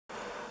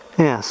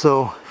Yeah,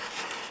 so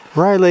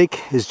Rye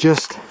Lake is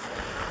just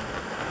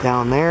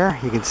down there.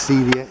 You can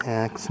see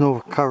the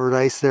snow-covered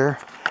ice there.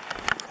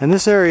 And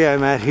this area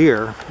I'm at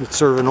here, it's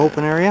sort of an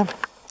open area.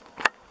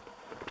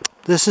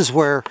 This is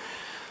where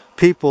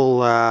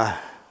people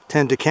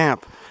tend to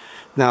camp.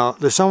 Now,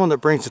 there's someone that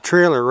brings a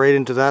trailer right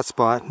into that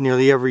spot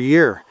nearly every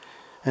year.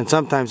 And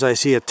sometimes I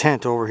see a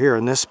tent over here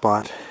in this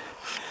spot.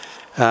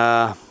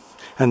 And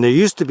there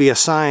used to be a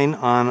sign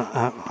on,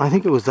 I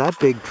think it was that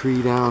big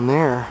tree down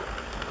there.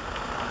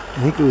 I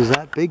think it was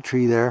that big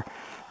tree there.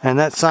 And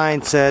that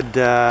sign said,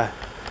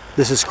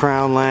 this is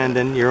Crown land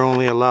and you're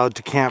only allowed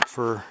to camp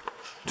for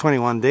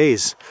 21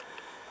 days.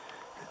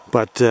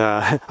 But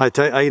I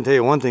can tell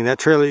you one thing, that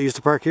trailer that used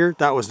to park here,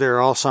 that was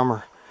there all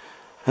summer.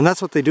 And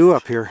that's what they do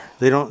up here.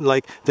 They don't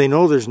they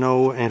know there's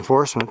no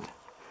enforcement.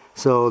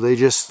 So they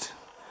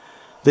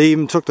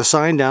even took the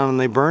sign down and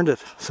they burned it.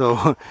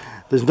 So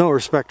there's no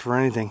respect for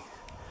anything.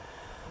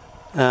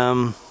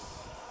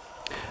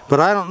 But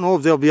I don't know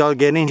if they'll be able to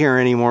get in here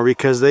anymore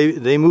because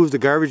they moved the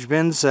garbage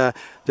bins.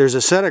 There's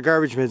a set of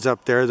garbage bins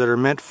up there that are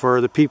meant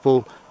for the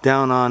people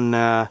down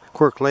on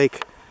Quirk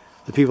Lake,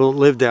 the people that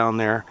live down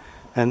there.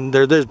 And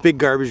there's big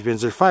garbage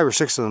bins. There's 5 or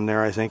 6 of them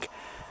there, I think.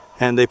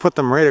 And they put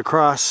them right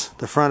across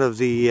the front of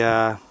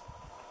the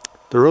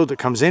road that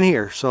comes in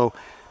here. So,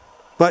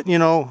 but you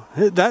know,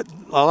 that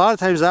a lot of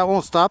times that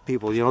won't stop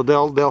people. You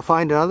know, they'll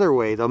find another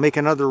way. They'll make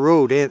another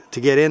road to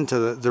get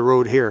into the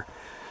road here.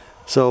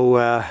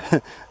 So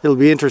it'll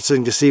be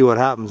interesting to see what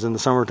happens in the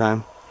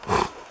summertime.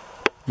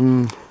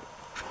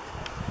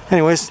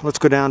 Anyways, let's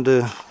go down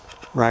to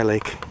Rye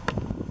Lake.